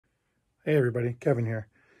Hey everybody, Kevin here.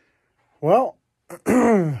 Well,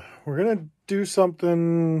 we're gonna do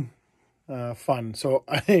something fun. So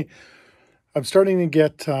I'm starting to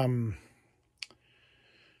get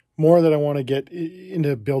more that I want to get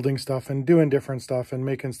into building stuff and doing different stuff and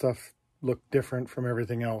making stuff look different from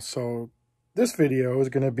everything else. So this video is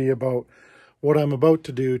going to be about what I'm about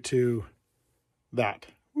to do to that.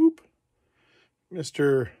 Whoop,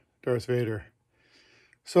 Mr. Darth Vader.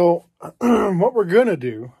 So what we're going to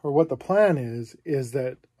do, or what the plan is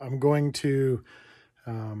that I'm going to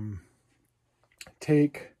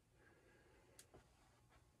take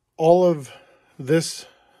all of this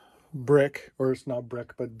brick, or it's not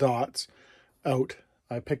brick, but dots out.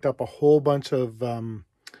 I picked up a whole bunch of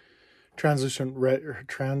translucent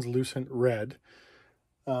red.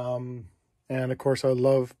 And of course I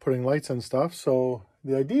love putting lights and stuff. So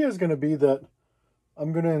the idea is going to be that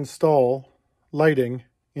I'm going to install lighting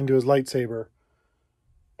into his lightsaber,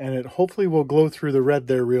 and it hopefully will glow through the red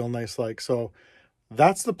there real nice like. So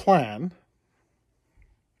that's the plan.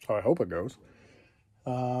 So I hope it goes.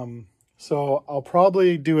 So I'll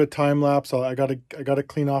probably do a time lapse. I gotta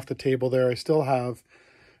clean off the table there. I still have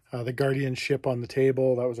the Guardian ship on the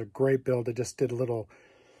table. That was a great build. I just did a little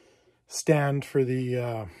stand for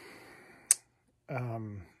the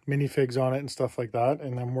minifigs on it and stuff like that.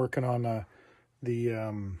 And I'm working on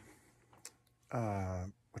the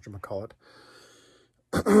whatchamacallit,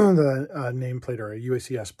 the nameplate, or a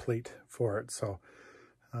UACS plate for it. So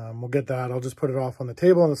we'll get that. I'll just put it off on the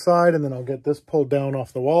table on the side, and then I'll get this pulled down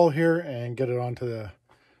off the wall here and get it onto the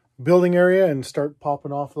building area and start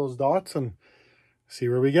popping off those dots and see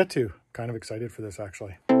where we get to. Kind of excited for this,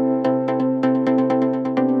 actually.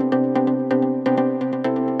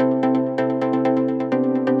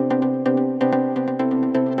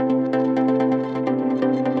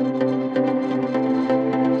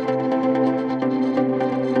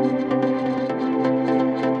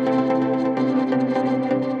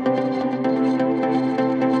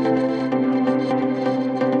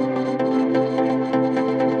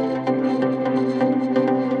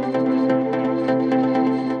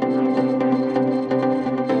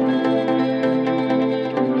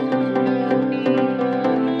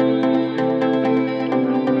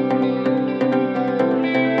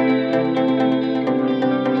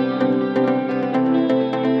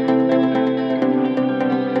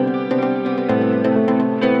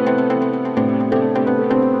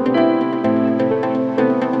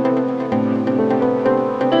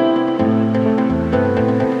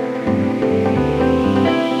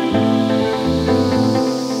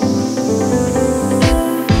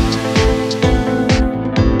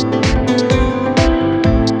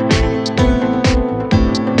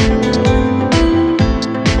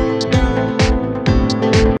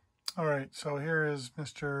 So here is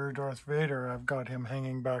Mr. Darth Vader. I've got him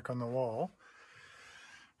hanging back on the wall.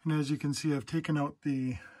 And as you can see, I've taken out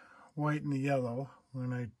the white and the yellow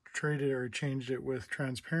when I traded or changed it with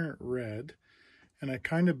transparent red. And I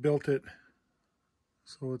kind of built it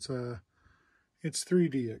so it's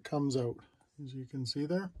 3D. It comes out, as you can see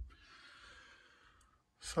there.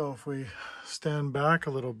 So if we stand back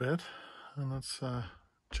a little bit, and let's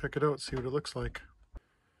check it out, see what it looks like.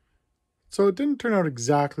 So it didn't turn out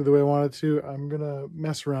exactly the way I wanted to. I'm going to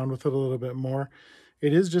mess around with it a little bit more.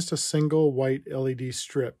 It is just a single white LED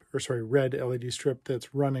strip, or sorry, red LED strip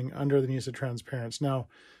that's running underneath the transparency. Now,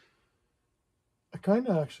 I kind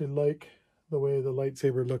of actually like the way the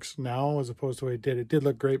lightsaber looks now as opposed to the way it did. It did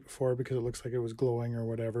look great before because it looks like it was glowing or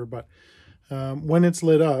whatever, but when it's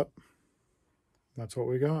lit up, that's what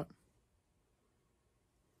we got.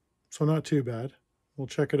 So not too bad. We'll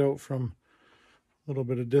check it out from a little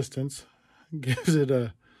bit of distance. Gives it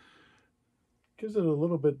a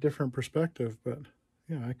little bit different perspective, but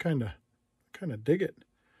yeah, I kind of dig it.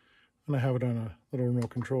 And I have it on a little remote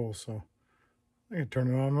control, so I can turn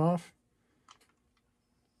it on and off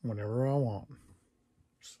whenever I want.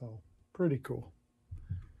 So pretty cool.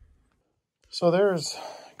 So there's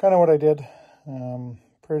kind of what I did.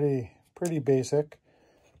 Pretty basic.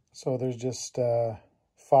 So there's just 5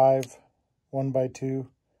 1x2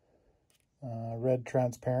 red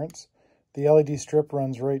transparents. The LED strip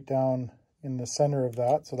runs right down in the center of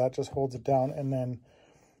that, so that just holds it down. And then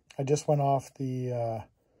I just went off the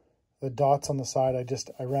dots on the side.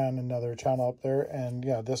 I ran another channel up there, and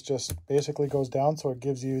yeah, this just basically goes down, so it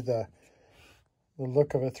gives you the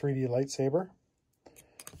look of a 3D lightsaber.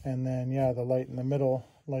 And then yeah, the light in the middle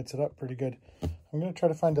lights it up pretty good. I'm going to try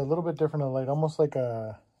to find a little bit different light, almost like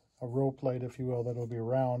a rope light, if you will, that'll be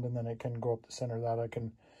round, and then it can go up the center of that. I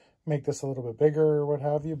can make this a little bit bigger or what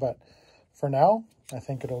have you, but for now, I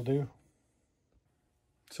think it'll do.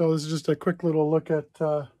 So this is just a quick little look at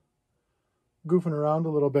goofing around a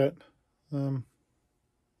little bit. I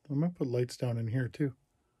might put lights down in here too.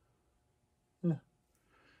 Yeah.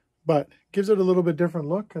 But gives it a little bit different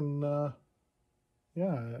look, and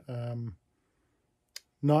yeah,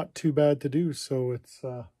 not too bad to do. So it's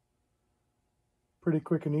pretty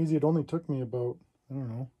quick and easy. It only took me about, I don't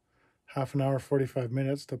know, half an hour, 45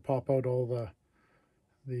 minutes to pop out all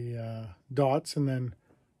the dots, and then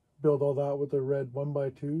build all that with the red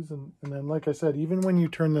 1x2s. And then, like I said, even when you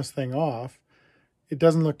turn this thing off, it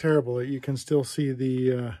doesn't look terrible. You can still see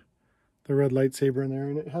the red lightsaber in there,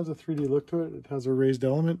 and it has a 3D look to it. It has a raised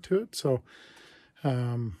element to it. So,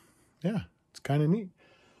 yeah, it's kind of neat.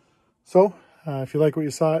 So, if you like what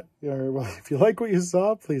you saw, if you like what you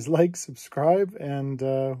saw, please like, subscribe, and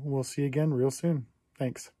we'll see you again real soon.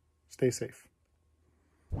 Thanks. Stay safe.